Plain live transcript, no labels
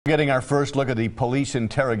Getting our first look at the police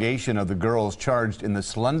interrogation of the girls charged in the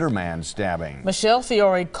Slender Man stabbing. Michelle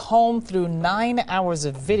Fiore combed through 9 hours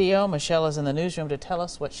of video. Michelle is in the newsroom to tell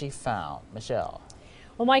us what she found. Michelle.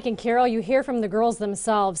 Well, Mike and Carol, you hear from the girls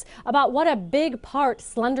themselves about what a big part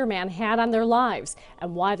Slender Man had on their lives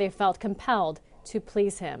and why they felt compelled to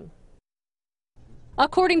please him.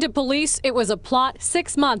 According to police, it was a plot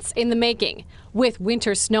 6 months in the making. With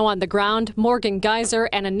winter snow on the ground, Morgan Geyser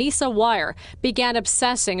and Anissa Weier began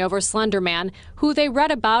obsessing over Slender Man, who they read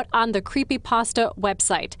about on the creepypasta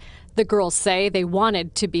website. The girls say they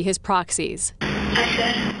wanted to be his proxies. I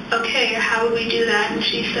said, okay, how would we do that? And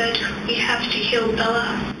she said, we have to kill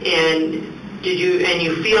Bella. And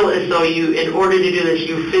you feel as though in order to do this,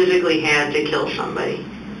 you physically had to kill somebody?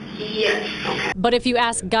 Yes. Okay. But if you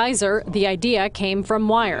ask Geyser, the idea came from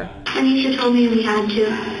Weier. Anissa told me we had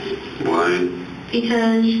to. Why?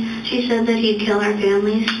 Because she said that he'd kill our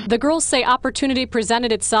families. The girls say opportunity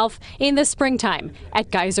presented itself in the springtime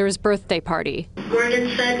at Geyser's birthday party.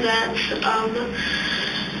 Morgan said that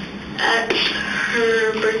at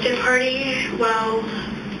her birthday party, while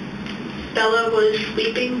Bella was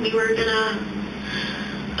sleeping, we were gonna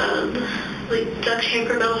duct tape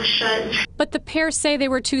her mouth shut. But the pair say they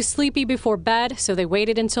were too sleepy before bed, so they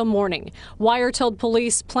waited until morning. Weier told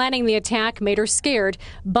police planning the attack made her scared,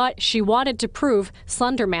 but she wanted to prove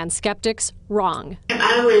Slender Man skeptics wrong.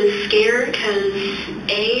 I was scared because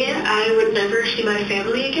A, I would never see my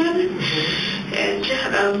family again, and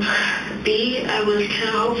B, I was kind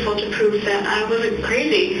of hopeful to prove that I wasn't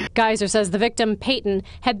crazy. Geyser says the victim, Peyton,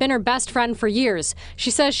 had been her best friend for years.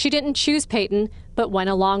 She says she didn't choose Peyton, but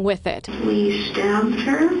went along with it. We stabbed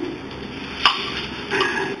her.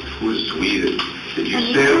 It was sweet. Did you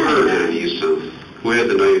stab her or Anissa? Who had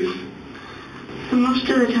the knife? Most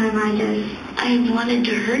of the time I did. I wanted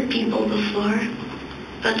to hurt people before,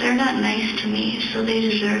 but they're not nice to me, so they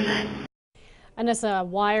deserve it. Anissa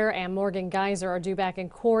Weier and Morgan Geyser are due back in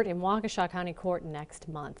court in Waukesha County Court next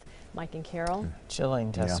month. Mike and Carol.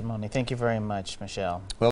 Chilling testimony. Thank you very much, Michelle.